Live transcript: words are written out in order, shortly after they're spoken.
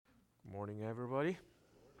Morning, everybody.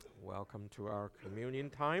 Welcome to our communion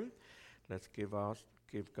time. Let's give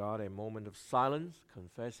God a moment of silence,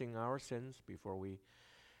 confessing our sins before we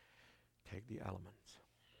take the elements.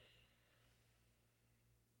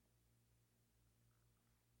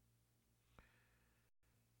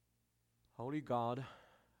 Holy God,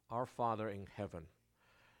 our Father in heaven,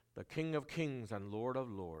 the King of kings and Lord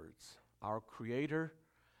of lords, our Creator,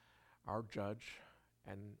 our Judge,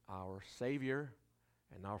 and our Savior,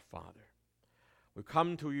 and our Father. We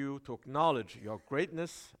come to you to acknowledge your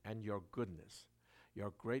greatness and your goodness,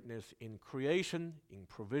 your greatness in creation, in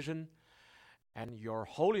provision, and your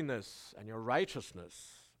holiness and your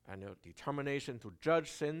righteousness, and your determination to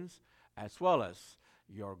judge sins, as well as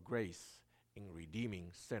your grace in redeeming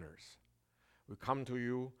sinners. We come to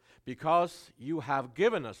you because you have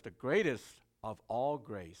given us the greatest of all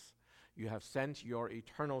grace. You have sent your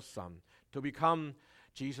eternal Son to become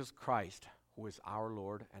Jesus Christ, who is our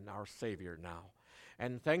Lord and our Savior now.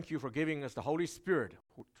 And thank you for giving us the Holy Spirit,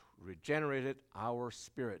 who regenerated our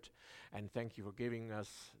spirit. And thank you for giving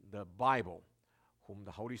us the Bible,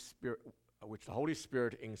 which the Holy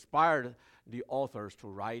Spirit inspired the authors to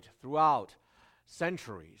write throughout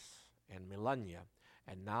centuries and millennia.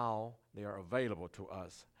 And now they are available to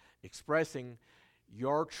us, expressing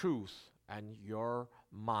your truth and your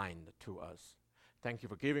mind to us. Thank you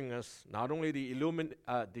for giving us not only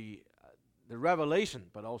the revelation,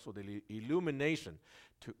 but also the illumination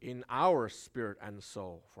in our spirit and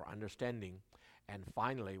soul for understanding. And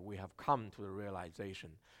finally, we have come to the realization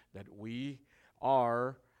that we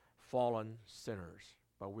are fallen sinners,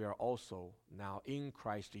 but we are also now in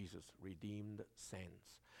Christ Jesus redeemed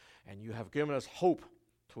saints. And you have given us hope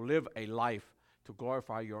to live a life to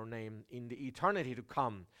glorify your name in the eternity to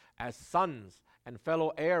come as sons and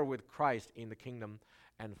fellow heir with Christ in the kingdom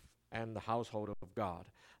and the household of God.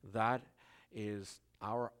 That is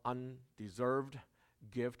our undeserved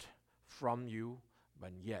gift from you,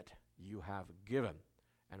 but yet you have given,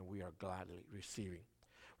 and we are gladly receiving.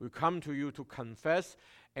 We come to you to confess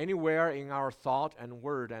anywhere in our thought and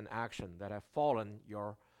word and action that have fallen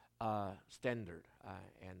your standard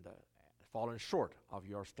and fallen short of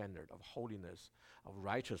your standard of holiness, of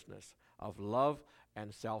righteousness, of love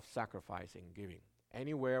and self-sacrificing giving.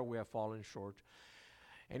 Anywhere we have fallen short,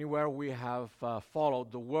 anywhere we have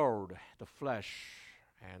followed the world, the flesh,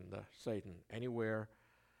 and Satan, anywhere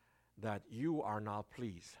that you are not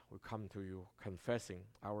pleased, we come to you confessing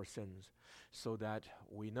our sins so that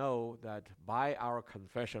we know that by our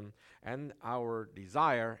confession and our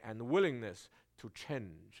desire and willingness to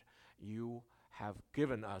change, you have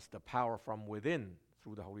given us the power from within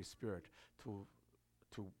through the Holy Spirit to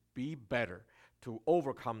be better, to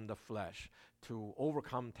overcome the flesh, to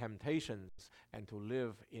overcome temptations, and to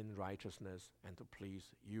live in righteousness and to please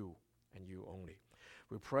you and you only.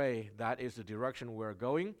 We pray that is the direction we're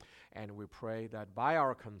going, and we pray that by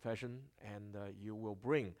our confession and you will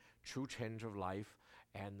bring true change of life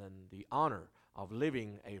and then the honor of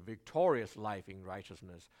living a victorious life in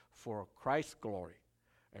righteousness for Christ's glory.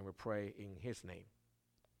 And we pray in his name.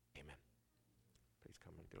 Amen. Please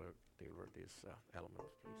come and deliver these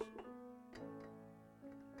elements, please.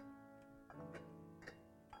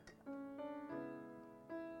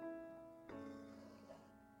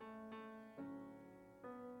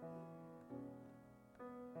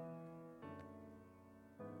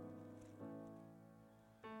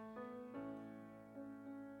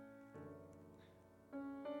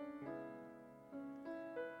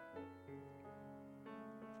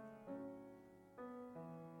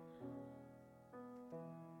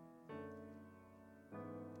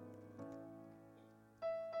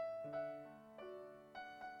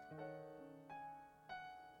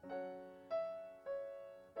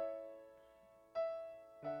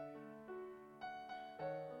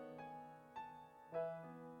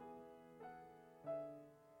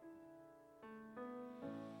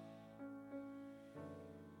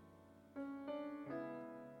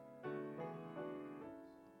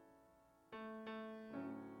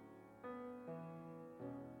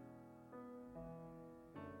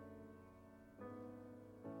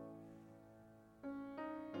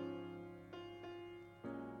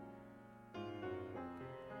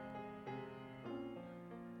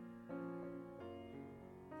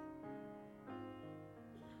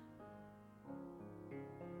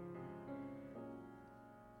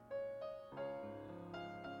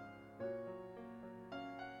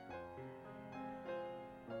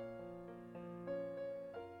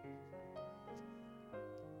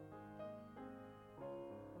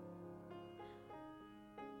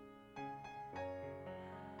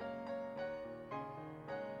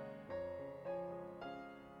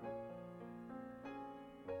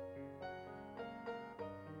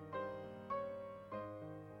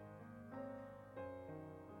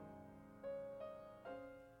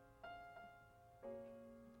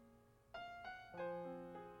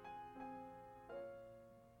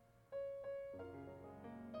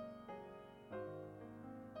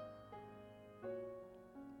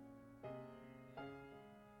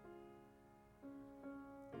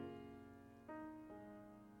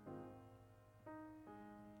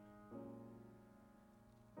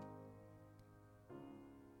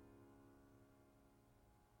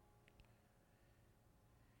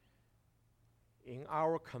 In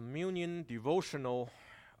our communion devotional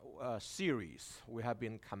series, we have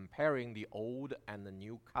been comparing the Old and the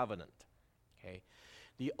New Covenant. Okay,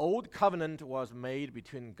 the Old Covenant was made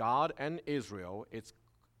between God and Israel. Its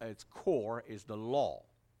core is the law,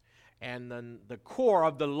 and then the core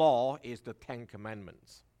of the law is the Ten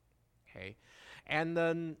Commandments. Okay, and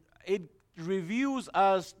then it reveals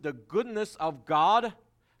us the goodness of God,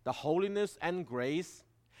 the holiness and grace.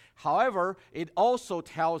 However, it also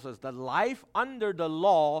tells us that life under the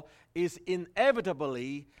law is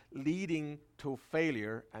inevitably leading to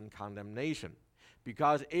failure and condemnation,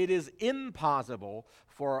 because it is impossible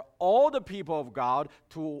for all the people of God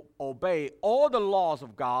to obey all the laws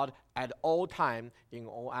of God at all times in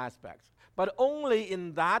all aspects. But only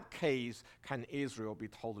in that case can Israel be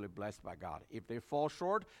totally blessed by God. If they fall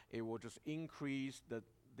short, it will just increase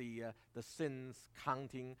the sins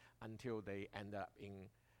counting until they end up in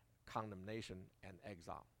condemnation and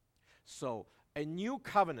exile. So a new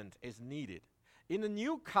covenant is needed. In the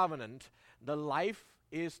new covenant, the life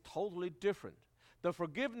is totally different. The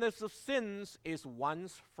forgiveness of sins is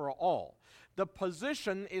once for all. The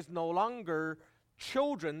position is no longer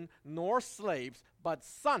children nor slaves, but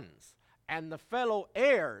sons and the fellow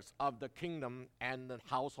heirs of the kingdom and the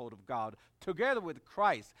household of God, together with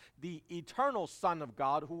Christ, the eternal Son of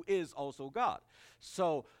God, who is also God.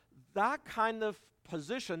 So that kind of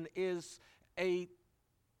position is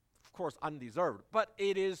of course, undeserved, but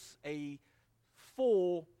it is a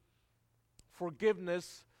full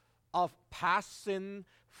forgiveness of past sin,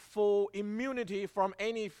 full immunity from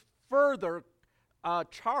any further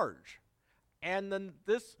charge. And then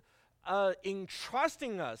this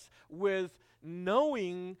entrusting us with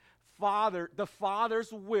knowing the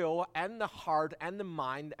Father's will and the heart and the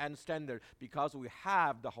mind and standard, because we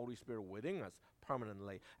have the Holy Spirit within us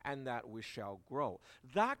permanently, and that we shall grow.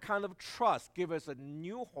 That kind of trust gives us a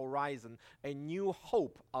new horizon, a new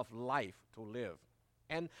hope of life to live.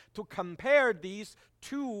 And to compare these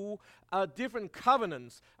two different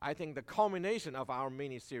covenants, I think the culmination of our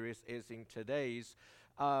mini-series is in today's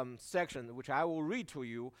section, which I will read to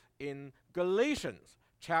you in Galatians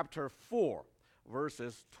chapter 4,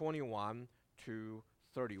 verses 21 to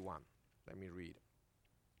 31. Let me read.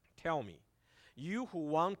 Tell me, you who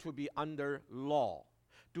want to be under law,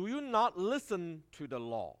 do you not listen to the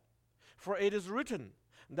law? For it is written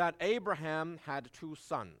that Abraham had two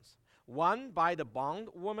sons, one by the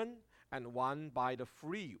bondwoman and one by the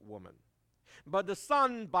free woman. But the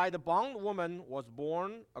son by the bondwoman was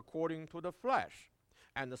born according to the flesh,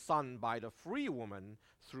 and the son by the free woman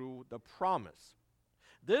through the promise.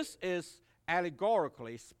 This is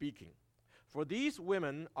allegorically speaking, for these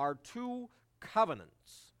women are two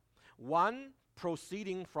covenants, one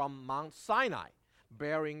proceeding from Mount Sinai,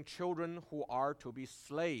 bearing children who are to be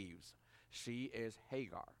slaves. She is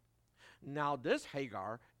Hagar. Now this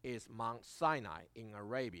Hagar is Mount Sinai in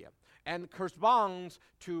Arabia, and corresponds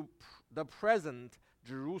to the present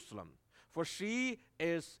Jerusalem, for she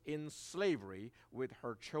is in slavery with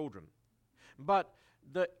her children. But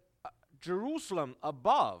the Jerusalem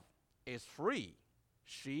above is free.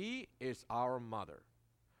 She is our mother.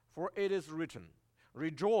 For it is written,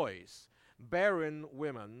 rejoice, barren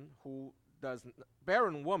woman who does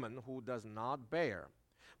not bear.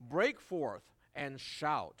 Break forth and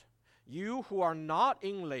shout, you who are not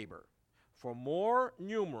in labor, for more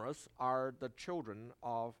numerous are the children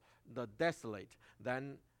of the desolate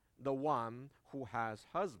than the one who has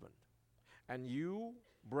husband. And you,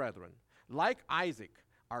 brethren, like Isaac,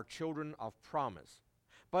 are children of promise.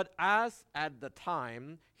 But as at the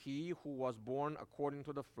time he who was born according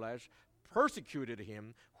to the flesh persecuted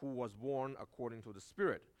him who was born according to the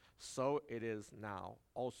Spirit, so it is now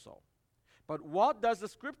also. But what does the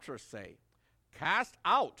Scripture say? Cast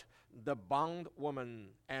out the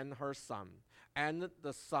bondwoman and her son, and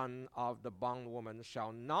the son of the bondwoman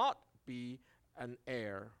shall not be an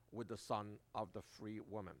heir with the son of the free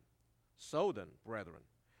woman. So then, brethren,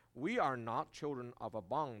 we are not children of a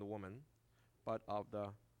bondwoman, but of the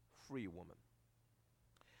free woman.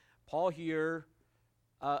 Paul here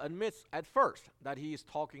admits at first that he is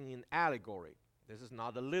talking in allegory. This is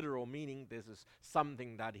not the literal meaning. This is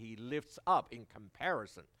something that he lifts up in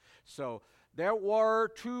comparison. So there were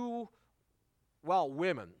two,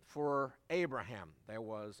 women for Abraham. There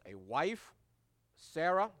was a wife,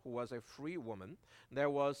 Sarah, who was a free woman. There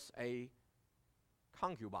was a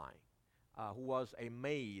concubine, who was a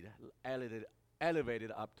maid,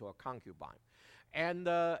 elevated up to a concubine. And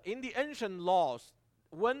in the ancient laws,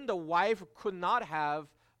 when the wife could not have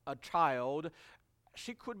a child,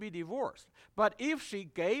 she could be divorced. But if she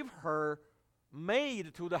gave her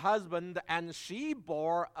maid to the husband and she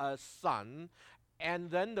bore a son, and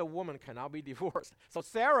then the woman cannot be divorced. So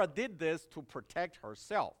Sarah did this to protect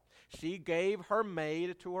herself. She gave her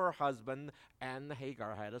maid to her husband, and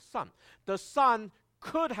Hagar had a son. The son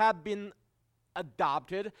could have been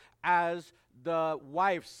adopted as the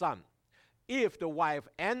wife's son if the wife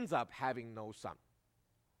ends up having no son.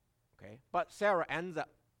 Okay? But Sarah ends up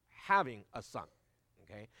having a son.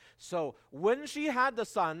 Okay? So when she had the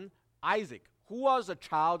son, Isaac, who was a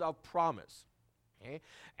child of promise, okay?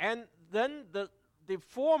 And then the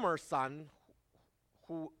former son,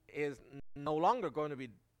 who is no longer going to be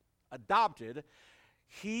adopted,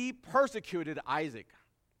 he persecuted Isaac,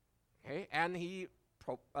 okay? And he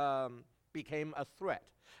became a threat.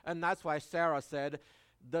 And that's why Sarah said,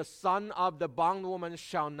 the son of the bondwoman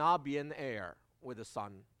shall not be an heir with the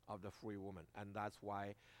son of the free woman. And that's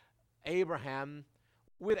why Abraham,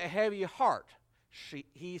 with a heavy heart,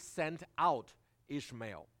 he sent out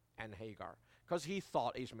Ishmael and Hagar, because he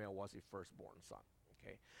thought Ishmael was his firstborn son.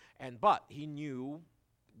 Okay, but he knew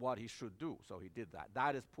what he should do, so he did that.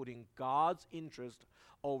 That is putting God's interest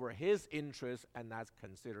over his interest, and that's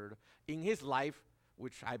considered in his life,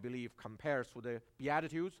 which I believe compares to the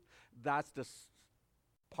Beatitudes. That's the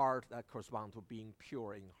part that corresponds to being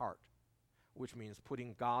pure in heart, which means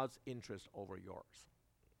putting God's interest over yours.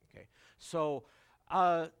 Okay, so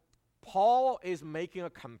Paul is making a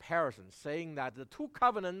comparison, saying that the two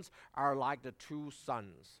covenants are like the two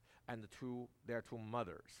sons and their two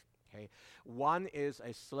mothers. Okay, one is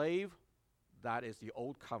a slave, that is the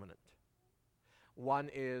old covenant. One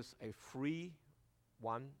is a free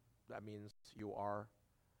one, that means you are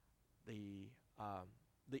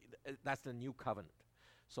that's the new covenant.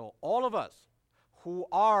 So all of us who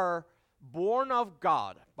are born of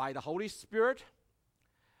God by the Holy Spirit,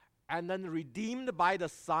 and then redeemed by the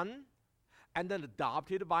Son, and then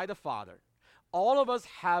adopted by the Father, all of us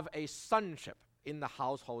have a sonship in the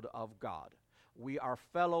household of God. We are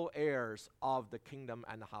fellow heirs of the kingdom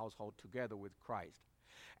and the household together with Christ.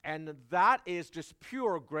 And that is just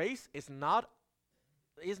pure grace. It's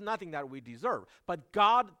nothing that we deserve. But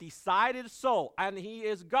God decided so, and he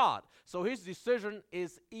is God. So his decision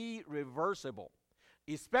is irreversible.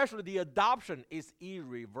 Especially the adoption is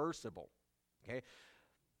irreversible. Okay?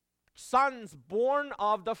 Sons born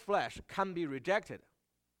of the flesh can be rejected,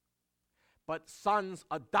 but sons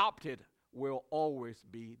adopted will always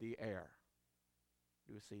be the heir.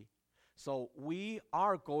 You see? So we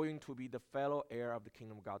are going to be the fellow heir of the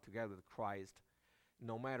kingdom of God together with Christ,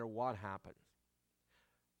 no matter what happens.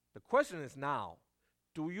 The question is now,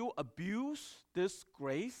 do you abuse this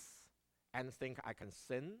grace and think I can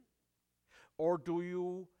sin? Or do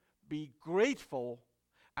you be grateful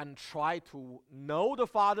and try to know the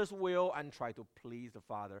Father's will and try to please the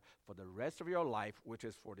Father for the rest of your life, which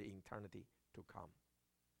is for the eternity to come?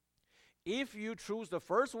 If you choose the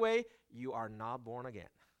first way, you are not born again.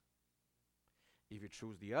 If you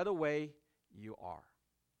choose the other way, you are.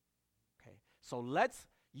 Okay, so let's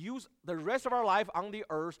use the rest of our life on the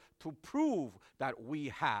earth to prove that we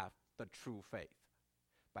have the true faith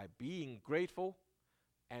by being grateful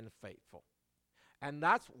and faithful. And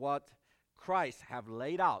that's what Christ have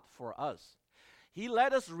laid out for us. He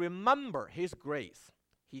let us remember his grace.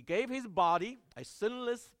 He gave his body, a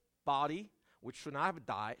sinless body, which should not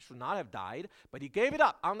have died, but he gave it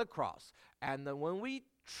up on the cross. And then when we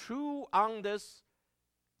chew on this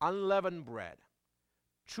unleavened bread,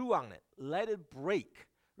 chew on it, let it break.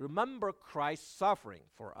 Remember Christ's suffering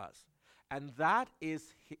for us. And that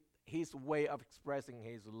is his way of expressing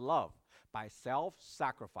his love, by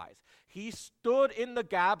self-sacrifice. He stood in the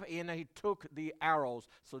gap and he took the arrows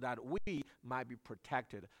so that we might be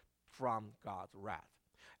protected from God's wrath.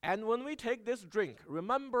 And when we take this drink,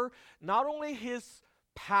 remember not only his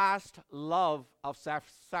past love of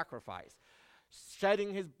sacrifice,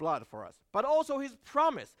 shedding his blood for us, but also his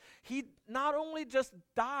promise. He not only just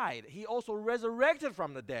died, he also resurrected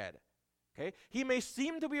from the dead. Okay? He may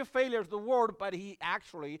seem to be a failure to the world, but he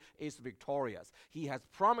actually is victorious. He has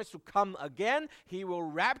promised to come again. He will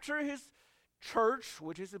rapture his church,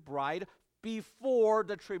 which is his bride, before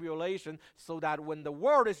the tribulation, so that when the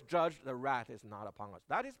world is judged, the wrath is not upon us.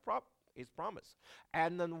 That is his promise.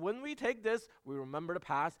 And then when we take this, we remember the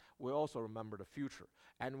past, we also remember the future.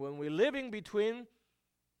 And when we're living between,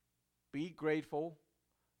 be grateful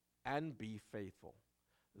and be faithful.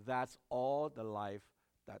 That's all the life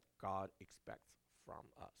that God expects from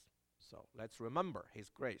us. So let's remember his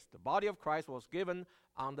grace. The body of Christ was given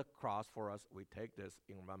on the cross for us. We take this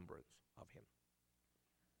in remembrance of him.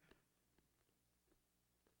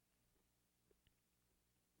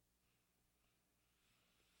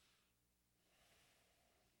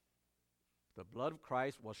 The blood of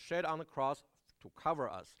Christ was shed on the cross to cover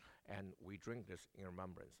us. and we drink this in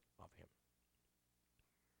remembrance of him.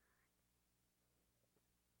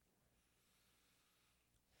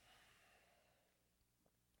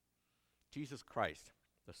 Jesus Christ,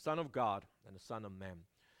 the Son of God and the Son of Man.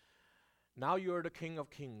 Now you are the King of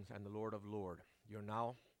kings and the Lord of lords. You're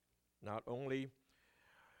now not only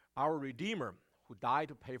our Redeemer who died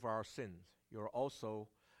to pay for our sins, you're also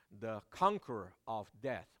the conqueror of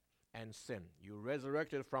death and sin. You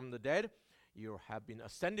resurrected from the dead. You have been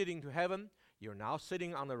ascended into heaven. You're now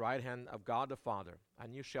sitting on the right hand of God the Father,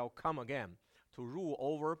 and you shall come again to rule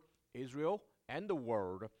over Israel and the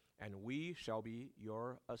world, and we shall be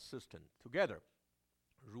your assistant together,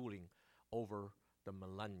 ruling over the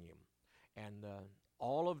millennium. And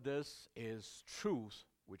all of this is truth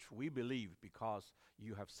which we believe because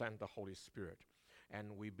you have sent the Holy Spirit.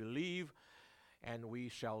 And we believe and we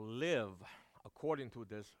shall live according to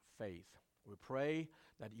this faith. We pray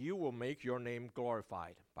that you will make your name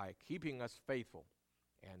glorified by keeping us faithful.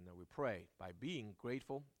 And we pray by being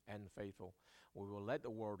grateful and faithful, we will let the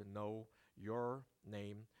world know your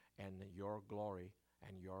name and your glory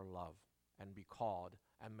and your love and be called.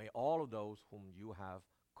 And may all of those whom you have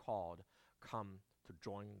called come to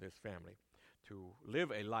join this family, to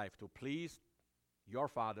live a life to please your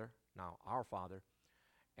Father, now our Father,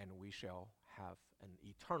 and we shall have an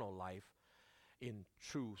eternal life in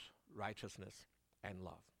truth, righteousness, and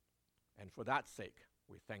love. And for that sake,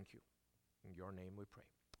 we thank you. In your name we pray.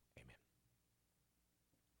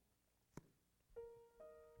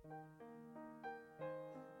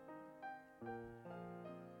 Amen.